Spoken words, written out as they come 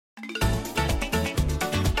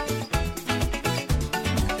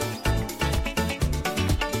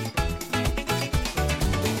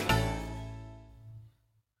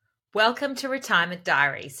Welcome to Retirement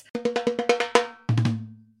Diaries,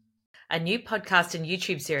 a new podcast and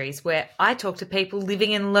YouTube series where I talk to people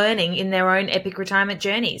living and learning in their own epic retirement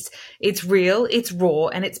journeys. It's real, it's raw,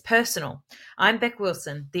 and it's personal. I'm Beck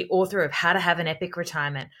Wilson, the author of How to Have an Epic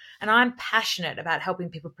Retirement, and I'm passionate about helping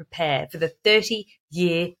people prepare for the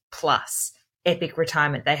 30-year plus epic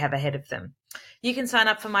retirement they have ahead of them. You can sign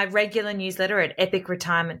up for my regular newsletter at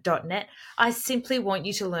epicretirement.net. I simply want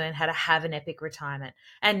you to learn how to have an epic retirement,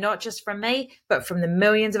 and not just from me, but from the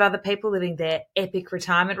millions of other people living their epic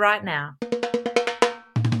retirement right now.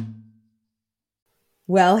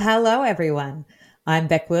 Well, hello everyone. I'm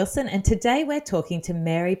Beck Wilson, and today we're talking to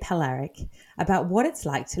Mary Palaric about what it's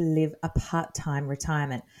like to live a part-time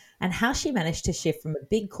retirement and how she managed to shift from a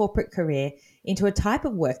big corporate career into a type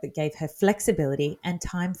of work that gave her flexibility and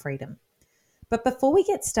time freedom. But before we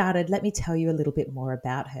get started, let me tell you a little bit more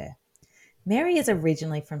about her. Mary is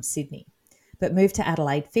originally from Sydney, but moved to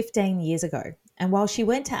Adelaide 15 years ago. And while she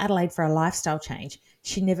went to Adelaide for a lifestyle change,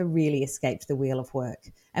 she never really escaped the wheel of work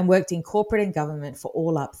and worked in corporate and government for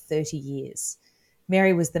all up 30 years.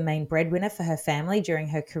 Mary was the main breadwinner for her family during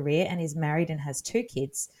her career and is married and has 2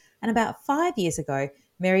 kids. And about 5 years ago,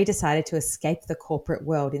 Mary decided to escape the corporate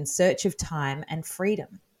world in search of time and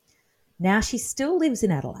freedom. Now she still lives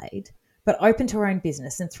in Adelaide, but open to her own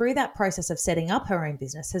business, and through that process of setting up her own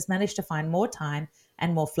business has managed to find more time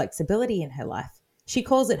and more flexibility in her life. She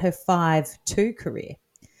calls it her 5-2 career.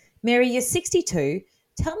 Mary, you're 62.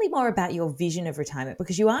 Tell me more about your vision of retirement,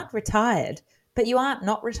 because you aren't retired, but you aren't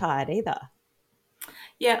not retired either.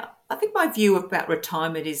 Yeah, I think my view about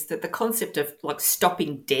retirement is that the concept of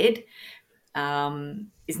stopping dead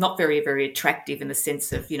is not very, very attractive in the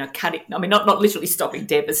sense of, cutting, not literally stopping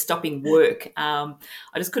dead, but stopping work. I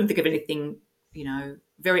just couldn't think of anything,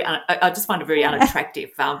 I just find it very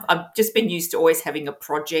unattractive. I've just been used to always having a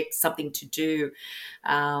project, something to do.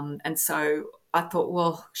 And so I thought,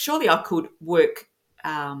 well, surely I could work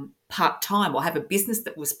part-time or have a business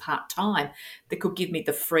that was part-time that could give me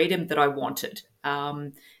the freedom that I wanted,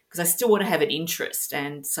 because I still want to have an interest.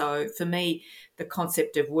 And so for me, the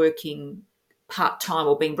concept of working part-time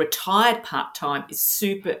or being retired part-time is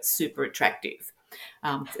super, super attractive.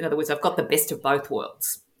 In other words, I've got the best of both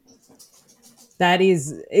worlds. That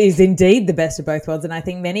is indeed the best of both worlds. And I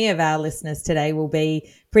think many of our listeners today will be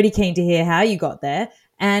pretty keen to hear how you got there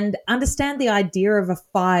and understand the idea of a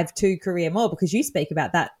 5-2 career more, because you speak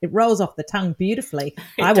about that. It rolls off the tongue beautifully.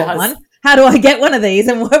 I want one. How do I get one of these,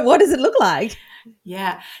 and what does it look like?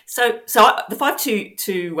 Yeah. So the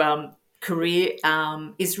 5-2 career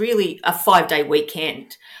is really a 5-day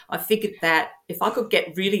weekend. I figured that if I could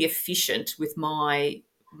get really efficient with my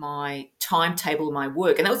timetable, my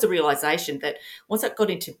work, and that was the realization that once I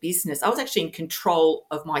got into business, I was actually in control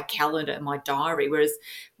of my calendar and my diary, whereas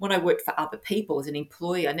when I worked for other people as an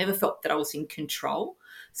employee, I never felt that I was in control.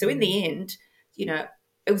 So in the end,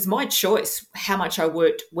 it was my choice how much I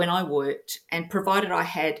worked, when I worked, and provided I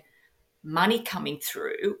had money coming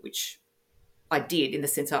through, which I did in the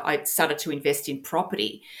sense I started to invest in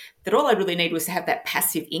property, that all I really needed was to have that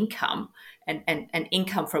passive income and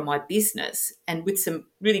income from my business, and with some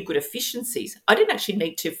really good efficiencies. I didn't actually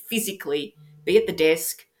need to physically be at the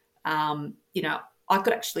desk. I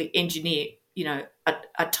could actually engineer,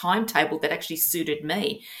 a timetable that actually suited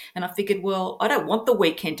me. And I figured, well, I don't want the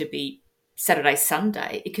weekend to be Saturday,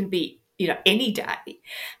 Sunday. It can be, any day.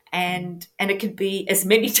 And it could be as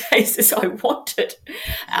many days as I wanted.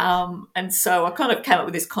 And so I kind of came up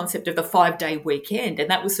with this concept of the 5-day weekend. And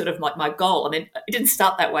that was sort of like my goal. I mean, it didn't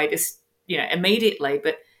start that way just, immediately,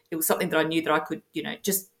 but it was something that I knew that I could,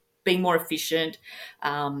 just be more efficient,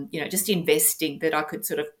 just investing, that I could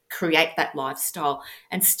sort of create that lifestyle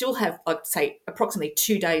and still have, I'd say, approximately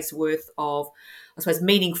 2 days worth of, I suppose,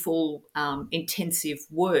 meaningful, intensive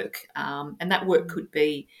work. And that work could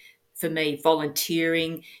be, for me,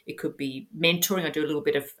 volunteering. It could be mentoring. I do a little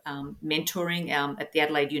bit of mentoring at the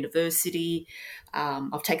Adelaide University.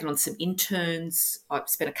 I've taken on some interns. I've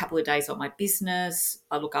spent a couple of days on my business.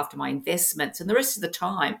 I look after my investments. And the rest of the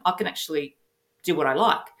time, I can actually do what I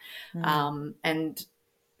like. And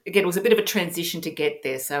again, it was a bit of a transition to get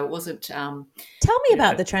there. So it wasn't... Tell me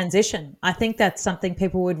about the transition. I think that's something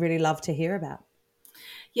people would really love to hear about.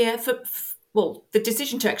 Yeah, the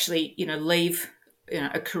decision to actually, leave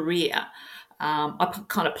a career, I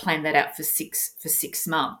kind of planned that out for 6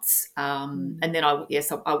 months, and then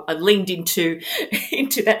I leaned into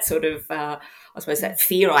that sort of I suppose that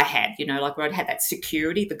fear I had, where I'd had that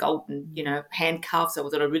security, the golden handcuffs. I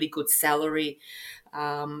was on a really good salary,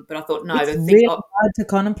 but I thought, no, it's really hard to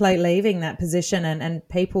contemplate leaving that position, and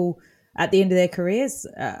people at the end of their careers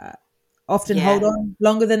often hold Yeah. on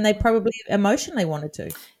longer than they probably emotionally wanted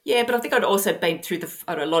to. Yeah, but I think I'd also been through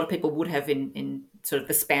a lot of people would have in sort of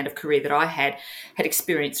the span of career that I had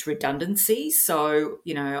experienced redundancy. So,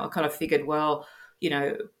 I kind of figured, well, you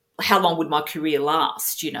know, how long would my career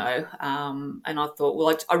last, and I thought,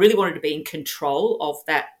 well, I really wanted to be in control of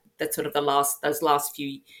that sort of those last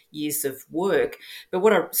few years of work. But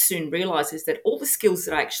what I soon realized is that all the skills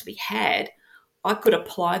that I actually had, I could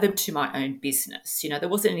apply them to my own business. There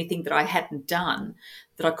wasn't anything that I hadn't done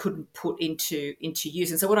that I couldn't put into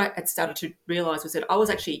use. And so what I had started to realize was that I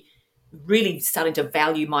was actually really starting to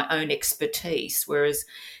value my own expertise. Whereas,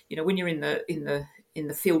 when you're in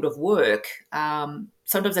the field of work,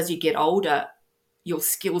 sometimes as you get older, your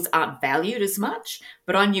skills aren't valued as much.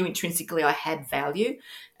 But I knew intrinsically I had value,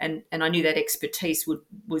 and I knew that expertise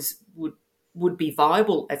would be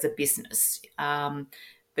viable as a business.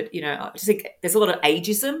 But I just think there's a lot of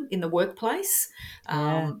ageism in the workplace.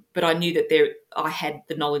 Yeah. But I knew that I had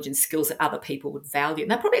the knowledge and skills that other people would value,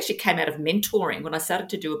 and that probably actually came out of mentoring. When I started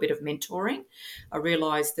to do a bit of mentoring, I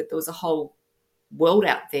realised that there was a whole world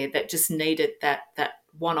out there that just needed that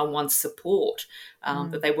one-on-one support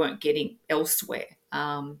that they weren't getting elsewhere.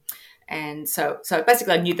 And so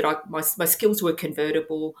basically, I knew that my skills were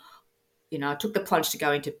convertible. I took the plunge to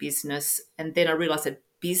go into business, and then I realised that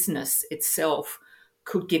business itself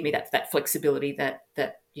could give me that flexibility that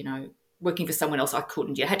working for someone else I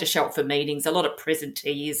couldn't. You had to show up for meetings, a lot of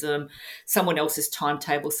presenteeism, someone else's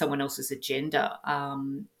timetable, someone else's agenda,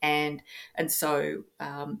 and so.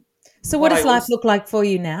 So what does life look like for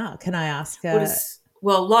you now? Can I ask?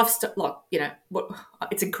 Life's like,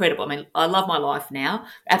 it's incredible. I mean, I love my life now.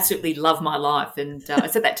 Absolutely love my life. And I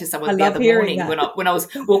said that to someone the other morning when I was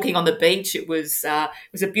walking on the beach. It was a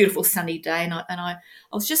beautiful sunny day, and I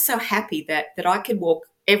was just so happy that I could walk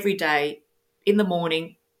every day in the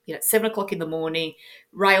morning. 7 o'clock in the morning,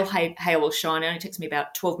 hail or shine. It only takes me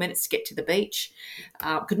about 12 minutes to get to the beach.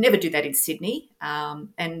 Could never do that in Sydney.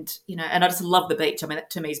 And I just love the beach. I mean, that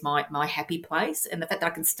to me is my happy place. And the fact that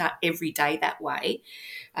I can start every day that way.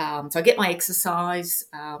 So I get my exercise,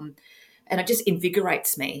 and it just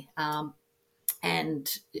invigorates me.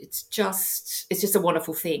 And it's just a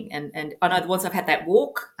wonderful thing. And I know that once I've had that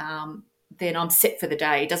walk, then I'm set for the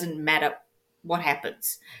day. It doesn't matter what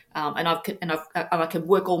happens, and I can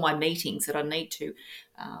work all my meetings that I need to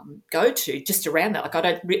go to just around that. Like I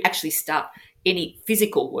don't actually start any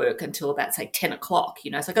physical work until about say 10 o'clock.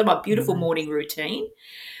 So I got my beautiful morning routine,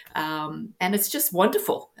 and it's just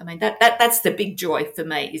wonderful. I mean that's the big joy for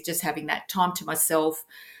me, is just having that time to myself.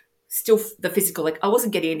 Still the physical, like I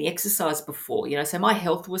wasn't getting any exercise before, so my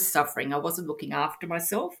health was suffering. I wasn't looking after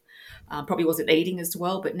myself, probably wasn't eating as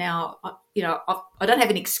well. But now, I don't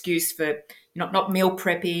have an excuse for not meal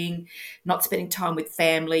prepping, not spending time with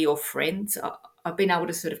family or friends. I've been able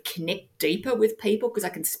to sort of connect deeper with people because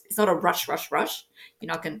it's not a rush.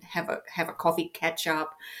 I can have a coffee, catch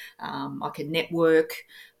up. I can network,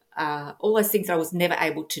 all those things that I was never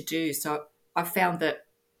able to do. So I found that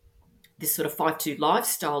this sort of 5-2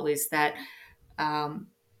 lifestyle is that I'm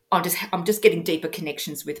just getting deeper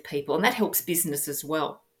connections with people, and that helps business as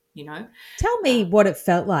well. Tell me what it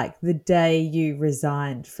felt like the day you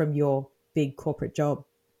resigned from your big corporate job.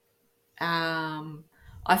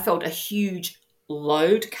 I felt a huge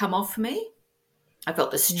load come off me. I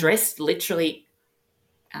felt the stress literally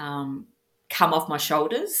come off my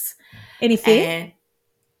shoulders. Any fear?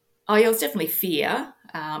 And it was definitely fear.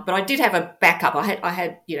 But I did have a backup. I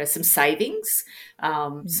had some savings,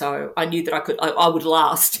 so I knew that I would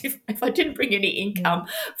last if I didn't bring any income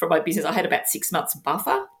from my business. I had about 6 months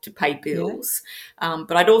buffer to pay bills,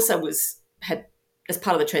 but I'd also had as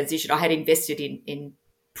part of the transition, I had invested in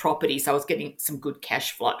property, so I was getting some good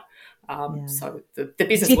cash flow. So the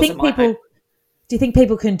business wasn't my own. Do you think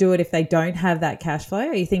people can do it if they don't have that cash flow,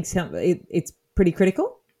 or you think it's pretty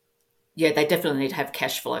critical? Yeah, they definitely need to have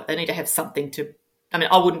cash flow. They need to have something to. I mean,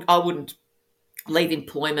 I wouldn't leave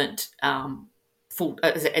employment full,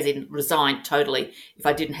 as in resign totally, if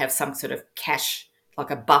I didn't have some sort of cash, like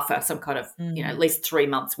a buffer, some kind of at least 3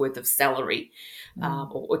 months worth of salary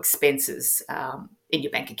or expenses in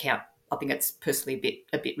your bank account. I think it's personally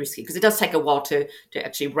a bit risky because it does take a while to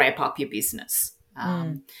actually ramp up your business.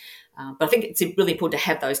 But I think it's really important to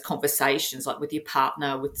have those conversations, like with your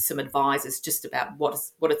partner, with some advisors, just about what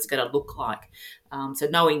it's going to look like. So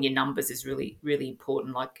knowing your numbers is really, really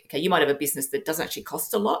important. Like, okay, you might have a business that doesn't actually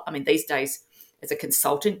cost a lot. I mean, these days, as a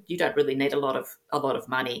consultant, you don't really need a lot of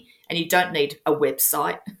money, and you don't need a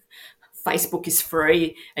website. Facebook is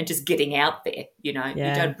free, and just getting out there, you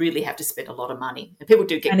don't really have to spend a lot of money. And people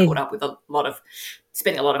do get caught up with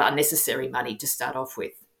spending a lot of unnecessary money to start off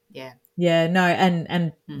with. Yeah. Yeah, no,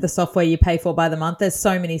 and the software you pay for by the month. There's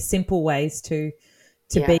so many simple ways to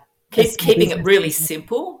be Yeah. a small Keeping it business really owner.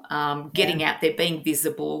 simple, Yeah. getting out there, being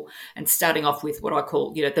visible, and starting off with what I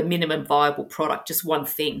call, the minimum viable product, just one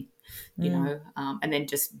thing, Mm. and then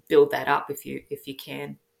just build that up if you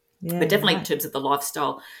can. But Yeah, definitely in right. terms of the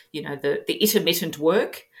lifestyle, the intermittent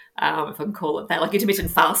work, if I can call it that, like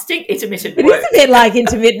intermittent fasting, intermittent It is a work. bit like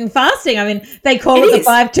intermittent fasting. I mean, they It call it the is.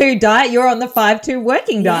 5-2 diet. You're on the 5-2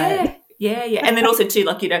 working diet. Yeah, yeah, yeah, and then also too,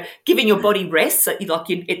 like giving your body rest. So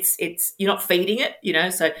it's you're not feeding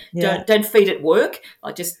it, so Yeah, don't feed it work.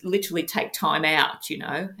 Like just literally take time out,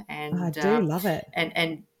 I and do love it.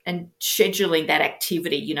 and scheduling that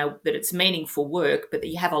activity, that it's meaningful work, but that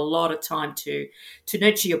you have a lot of time to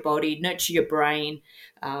nurture your body, nurture your brain,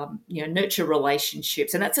 nurture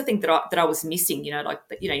relationships, and that's the thing that I was missing. Like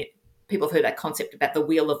people have heard that concept about the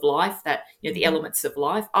wheel of life, that the Mhm. elements of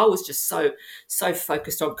life. I was just so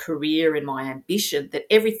focused on career and my ambition that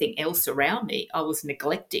everything else around me I was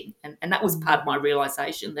neglecting, and that was part of my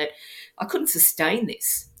realization that I couldn't sustain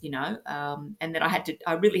this, and that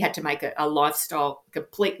I really had to make a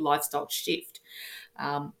complete lifestyle shift.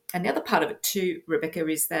 And the other part of it too, Rebecca,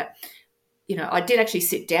 is that I did actually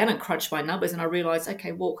sit down and crunch my numbers, and I realized,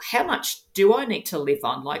 okay, well, how much do I need to live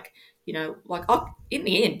on? In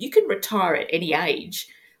the end, you can retire at any age,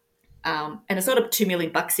 and it's not a $2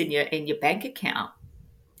 million in your bank account.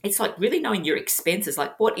 It's like really knowing your expenses,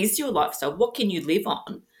 like what is your lifestyle, what can you live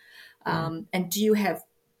on, Yeah. and do you have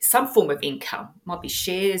some form of income? It might be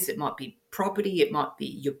shares, it might be property, it might be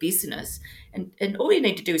your business, and all you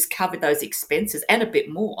need to do is cover those expenses and a bit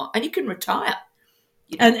more, and you can retire.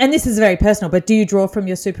 You know, And this is very personal, but do you draw from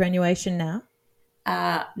your superannuation now?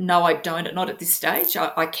 No, I don't. Not at this stage.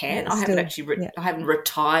 I Yeah, can. I it's haven't still, actually. yeah, I haven't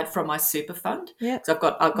retired from my super fund yeah, because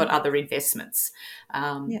I've got yeah, other investments,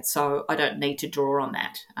 yeah. so I don't need to draw on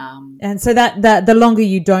that. And so that the longer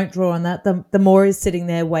you don't draw on that, the more is sitting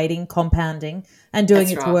there waiting, compounding, and doing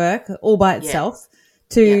That's its right. work all by Yeah, itself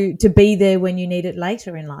yeah, to be there when you need it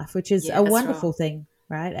later in life, which is yeah. a That's right. wonderful thing,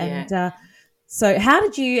 right? Yeah. And so how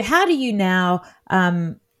do you now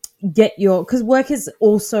get your, because work is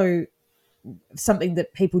also something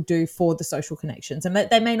that people do for the social connections, and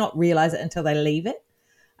they may not realize it until they leave it.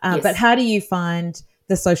 But Yes. how do you find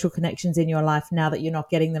the social connections in your life now that you're not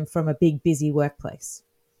getting them from a big, busy workplace?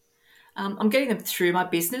 I'm getting them through my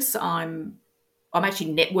business. I'm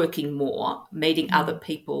actually networking more, meeting other Mm.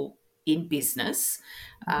 people in business.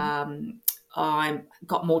 Mhm. I'm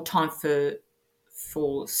got more time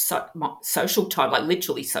my social time, like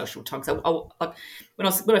literally social time. So when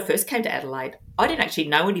I first came to Adelaide, I didn't actually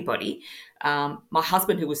know anybody. My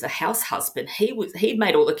husband, who was a house husband, he'd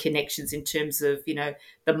made all the connections in terms of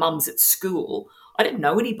the mums at school. I didn't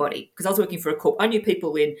know anybody because I was working for a corp. I knew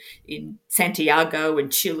people in Santiago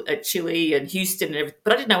and Chile and Houston and everything,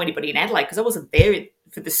 but I didn't know anybody in Adelaide because I wasn't there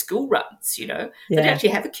for the school runs. So I didn't Yeah. actually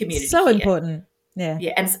have a community So here. important. Yeah.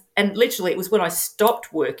 Yeah, and literally, it was when I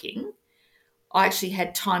stopped working I actually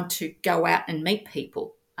had time to go out and meet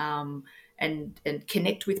people, and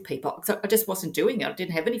connect with people. So I just wasn't doing it. I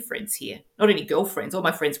didn't have any friends here, not any girlfriends. All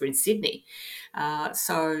my friends were in Sydney,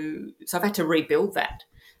 so I've had to rebuild that.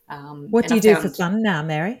 What And do I you do for found fun now,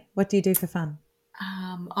 Mary? What do you do for fun?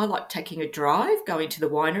 I like taking a drive, going to the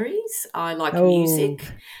wineries. I like Oh, music,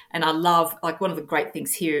 and I love, like, one of the great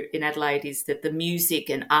things here in Adelaide is that the music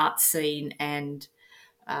and art scene and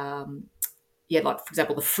um, yeah, like for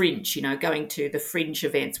example, the Fringe, going to the Fringe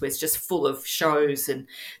events where it's just full of mm, shows, and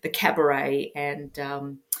the cabaret, and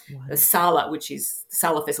the wonderful. Sala, which is the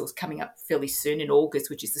Sala Festival is coming up fairly soon in August,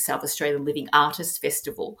 which is the South Australian Living Artists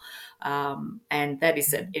Festival. And that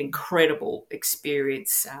is an incredible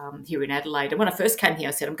experience here in Adelaide. And when I first came here,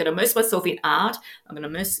 I said, I'm going to immerse myself in art, I'm going to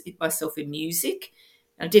immerse myself in music.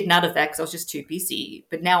 And I did none of that because I was just too busy.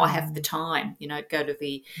 But now I have the Mm. time,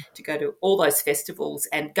 to go to all those festivals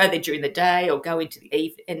and go there during the day or go into the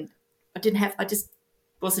evening. And I just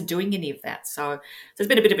wasn't doing any of that. So it's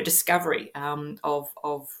been a bit of a discovery of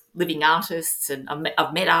living artists, and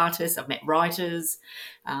I've met artists, I've met writers.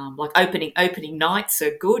 Like opening nights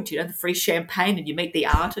are good. The free champagne and you meet the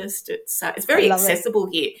artist. It's I very love it.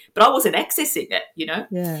 accessible here, but I wasn't accessing it. Yeah.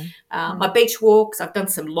 Yeah. My beach walks, I've done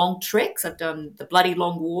some long treks. I've done the Bloody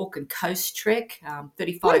Long Walk and Coast Trek,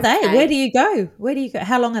 What are they? Where 35K. do you go? Where do you go?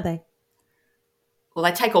 How long are they? Well,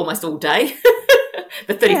 they take almost all day.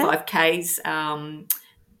 The Yeah. 35Ks,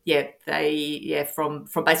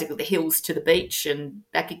 from basically the hills to the beach and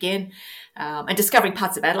back again, and discovering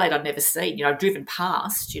parts of Adelaide I'd never seen. I've driven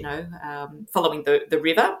past, following the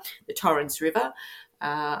river, the Torrens River,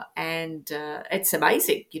 And it's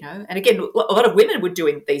amazing, And again, a lot of women were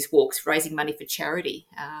doing these walks, raising money for charity.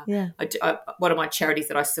 One of my charities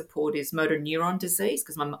that I support is motor neuron disease,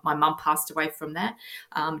 because my mum passed away from that.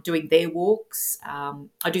 Doing their walks.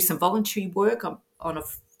 I do some voluntary work.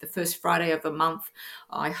 The first Friday of the month,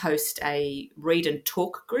 I host a read and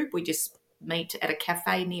talk group. We just meet at a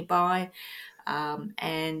cafe nearby.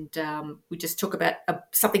 We just talk about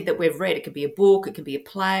something that we've read. It could be a book, it could be a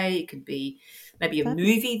play, it could be maybe a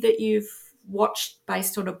movie that you've watched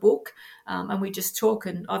based on a book, and we just talk.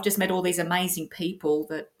 And I've just met all these amazing people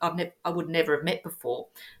that I would never have met before,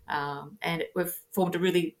 and we've formed a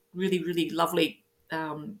really, really, really lovely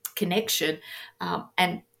connection.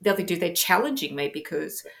 And the other thing, they're challenging me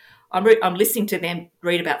because I'm listening to them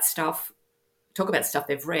talk about stuff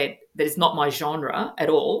they've read that is not my genre at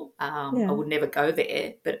all. I would never go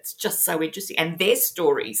there, but it's just so interesting. And their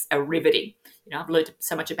stories are riveting. I've learned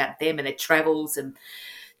so much about them and their travels, and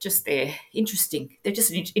just they're interesting. They're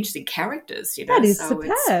just interesting characters, That is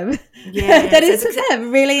superb. That is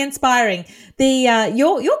superb. Really inspiring.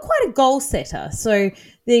 You're quite a goal setter. So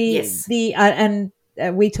we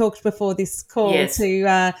talked before this call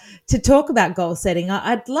to talk about goal setting.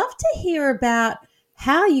 I'd love to hear about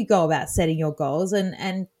how you go about setting your goals,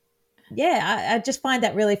 and I just find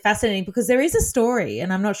that really fascinating, because there is a story,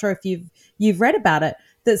 and I'm not sure if you've read about it,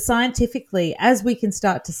 that scientifically, as we can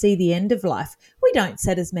start to see the end of life, we don't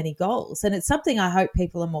set as many goals. And it's something I hope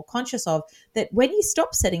people are more conscious of, that when you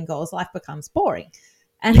stop setting goals, life becomes boring.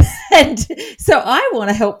 And so I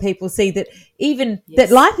want to help people see that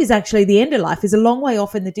that life is actually, the end of life is a long way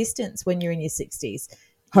off in the distance when you're in your 60s.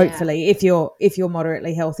 Hopefully, if you're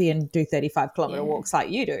moderately healthy and do 35-kilometer walks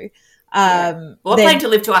like you do. Well, I plan to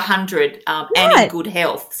live to 100 and in good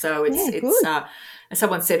health. So it's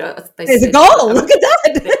someone said there's a goal. Look at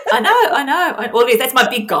that. I know. Well, that's my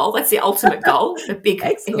big goal. That's the ultimate goal, a big,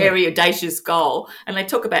 hairy, audacious goal. And they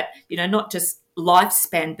talk about not just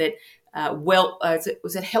lifespan, but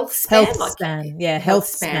was it health span? Health span. Yeah, health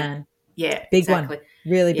span. Yeah, big exactly. one.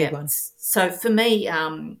 Really big one. So for me,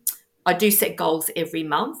 I do set goals every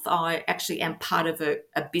month. I actually am part of a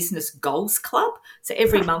business goals club. So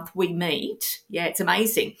every month we meet. Yeah, it's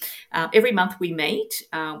amazing. Every month we meet.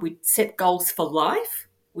 We set goals for life.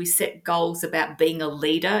 We set goals about being a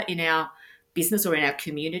leader in our business or in our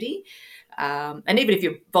community. And even if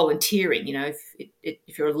you're volunteering,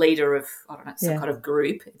 if you're a leader of, I don't know, some kind of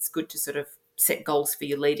group, it's good to sort of set goals for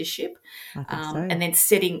your leadership, and then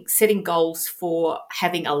setting goals for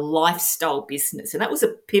having a lifestyle business. And that was a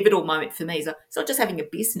pivotal moment for me. So it's not just having a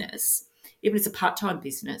business, even if it's a part-time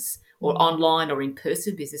business or online or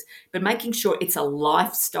in-person business, but making sure it's a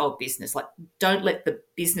lifestyle business. Like, don't let the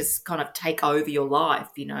business kind of take over your life,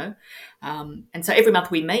 And so every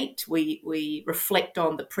month we meet, we reflect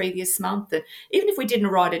on the previous month. And even if we didn't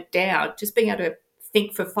write it down, just being able to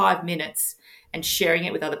think for 5 minutes and sharing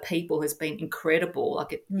it with other people has been incredible.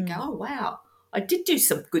 You go, oh wow, I did do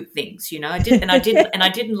some good things, I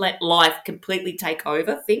didn't let life completely take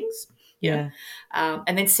over things. And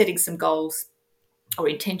then setting some goals or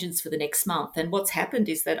intentions for the next month. And what's happened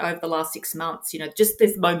is that over the last 6 months, just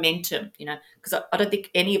there's momentum, because I don't think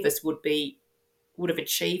any of us would have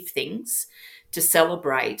achieved things to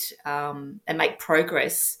celebrate and make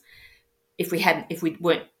progress if we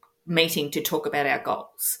weren't meeting to talk about our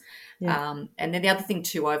goals. And then the other thing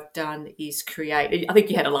too I've done is create, I think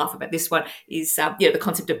you had a laugh about this one, is the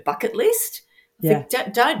concept of bucket list.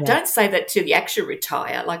 Don't say that till you actually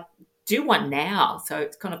retire. Like, do one now. So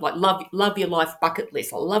it's kind of like love your life bucket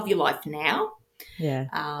list. I love your life now.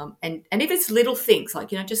 And if it's little things, like,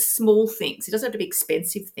 just small things, it doesn't have to be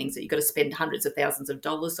expensive things that you've got to spend hundreds of thousands of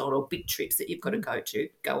dollars on, or big trips that you've got to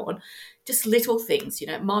go on. Just little things,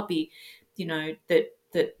 it might be,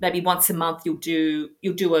 that maybe once a month you'll do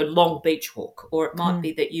a long beach walk, or it might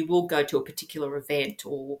be that you will go to a particular event,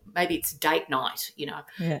 or maybe it's date night,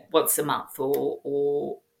 once a month,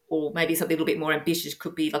 or maybe something a little bit more ambitious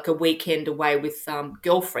could be like a weekend away with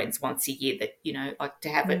girlfriends once a year, that, like to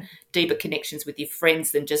have deeper connections with your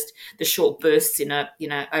friends than just the short bursts in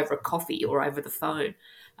over a coffee or over the phone,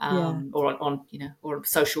 or on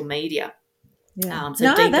social media.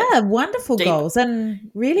 They're wonderful goals and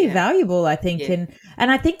really valuable, I think. And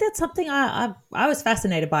I think that's something I was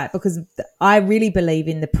fascinated by it, because I really believe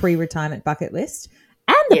in the pre-retirement bucket list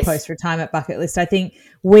and the post-retirement bucket list. I think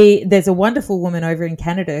there's a wonderful woman over in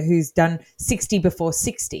Canada who's done 60 before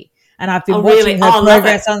 60. And I've been watching her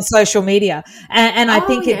progress on social media. And I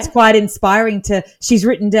think it's quite inspiring she's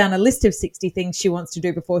written down a list of 60 things she wants to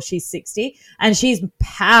do before she's 60, and she's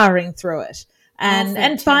powering through it.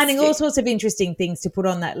 and finding all fantastic. sorts of interesting things to put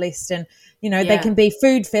on that list. And, they Yeah. can be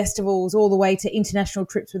food festivals all the way to international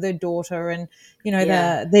trips with her daughter. And,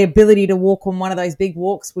 Yeah. the ability to walk on one of those big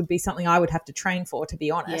walks would be something I would have to train for, to be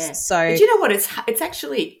Yeah. honest. So, But you know what? It's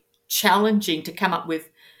actually challenging to come up with,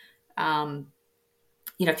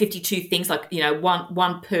 52 things, like,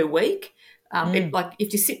 one per week. Like,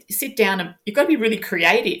 if you sit down, and you've got to be really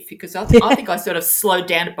creative, because I think I sort of slowed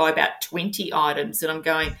down by about 20 items, and I'm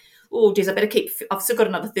going, oh, geez, I've still got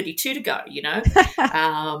another 32 to go,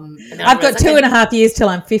 and then I've got realised, 2.5 years till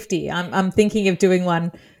I'm 50. I'm thinking of doing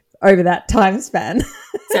one over that time span.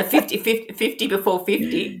 so 50 before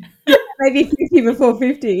 50. Maybe 50 before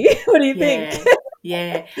 50. What do you think? Yeah.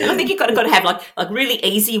 Yeah, and I think you've got to have like really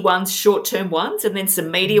easy ones, short-term ones, and then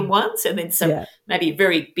some medium ones, and then some maybe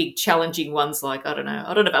very big, challenging ones. Like, I don't know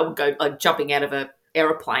if I would go like jumping out of a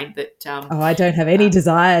aeroplane, but I don't have any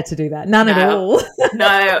desire to do that. None at all.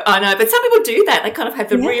 No, I know, but some people do that. They kind of have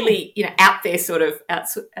the really, out there sort of out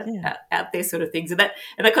there sort of things, and that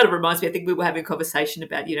kind of reminds me. I think we were having a conversation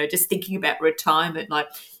about, just thinking about retirement, like,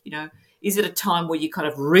 is it a time where you kind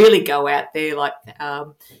of really go out there, like,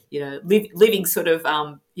 living sort of,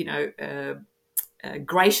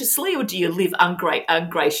 graciously, or do you live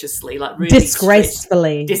ungraciously, like really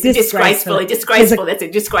disgracefully? Disgraceful. That's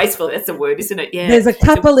it. Disgraceful. That's the word, isn't it? Yeah. There's a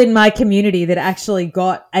couple in my community that actually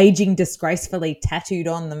got aging disgracefully tattooed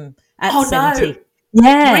on them at 70. No.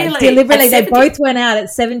 Yeah, really? Deliberately. They both went out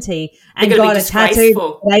at 70 and got a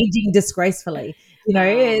tattoo aging disgracefully.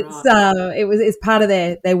 It's part of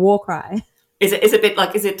their war cry. Is it a bit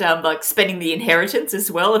like, like spending the inheritance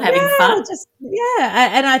as well and having fun?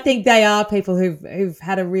 And I think they are people who've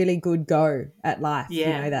had a really good go at life.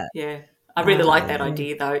 Yeah, that. Yeah, I really like that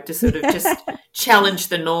idea, though, to sort of just challenge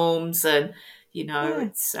the norms, and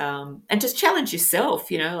it's and just challenge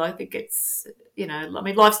yourself. I think it's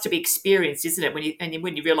life's to be experienced, isn't it?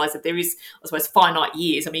 When you realise that there is, I suppose, finite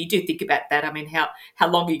years. I mean, you do think about that. I mean, how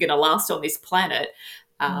long are you going to last on this planet?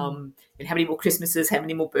 And how many more Christmases, how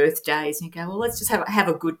many more birthdays? And you go, well, let's just have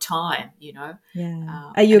a good time, Yeah.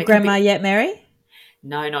 Are you a grandma yet, Mary?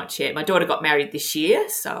 No, not yet. My daughter got married this year,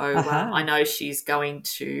 so I know she's going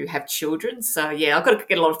to have children. So, yeah, I've got to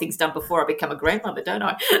get a lot of things done before I become a grandmother, don't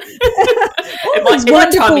I?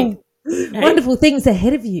 Wonderful things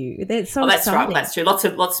ahead of you. That's so that's exciting. Right. That's true.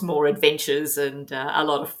 Lots more adventures and a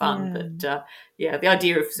lot of fun. But, the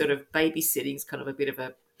idea of sort of babysitting is kind of a bit of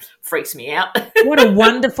freaks me out. What a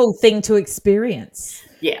wonderful thing to experience.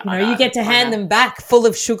 Yeah, you get to hand them back full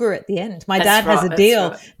of sugar at the end. My dad has a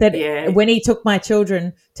deal that when he took my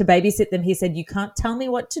children to babysit them, he said, you can't tell me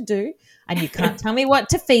what to do and you can't tell me what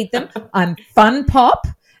to feed them. I'm fun pop.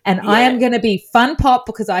 And I am going to be fun pop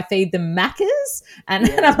because I feed them Maccas. And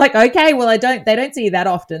I'm like, okay, well, they don't see you that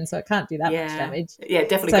often, so I can't do that much damage. Yeah,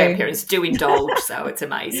 definitely grandparents do indulge, so it's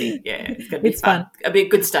amazing. Yeah, it's going to be fun. It'll be a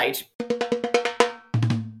good stage.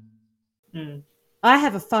 I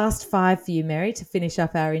have a fast five for you, Mary, to finish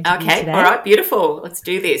up our interview today. All right, beautiful. Let's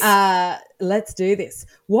do this. Let's do this.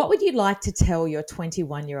 What would you like to tell your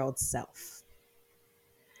 21-year-old self?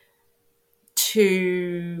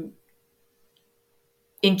 To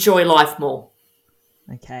enjoy life more.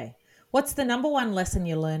 Okay. What's the number one lesson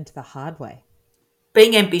you learned the hard way?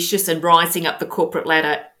 Being ambitious and rising up the corporate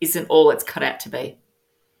ladder isn't all it's cut out to be.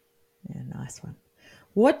 Yeah, nice one.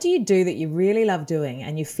 What do you do that you really love doing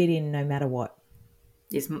and you fit in no matter what?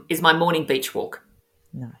 Is my morning beach walk.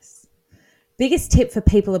 Nice. Biggest tip for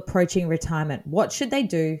people approaching retirement. What should they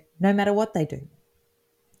do no matter what they do?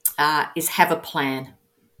 Is have a plan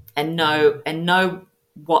and know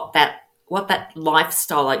what that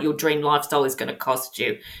lifestyle, like your dream lifestyle, is going to cost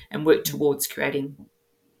you, and work towards creating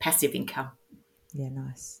passive income. Yeah,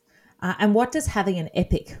 nice. And what does having an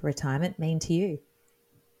epic retirement mean to you?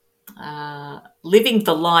 Living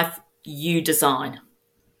the life you design.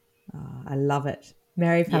 Oh, I love it.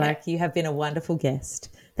 Mary Palaric, you have been a wonderful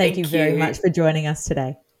guest. Thank you very much for joining us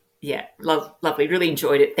today. Yeah, lovely. Really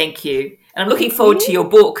enjoyed it. Thank you. And I'm looking forward to your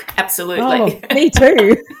book. Absolutely. Oh, me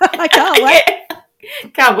too. I can't wait.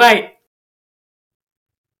 Can't wait.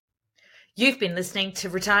 You've been listening to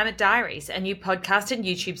Retirement Diaries, a new podcast and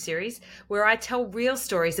YouTube series where I tell real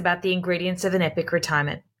stories about the ingredients of an epic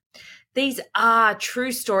retirement. These are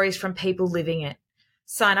true stories from people living it.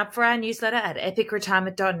 Sign up for our newsletter at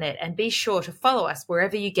epicretirement.net and be sure to follow us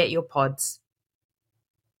wherever you get your pods.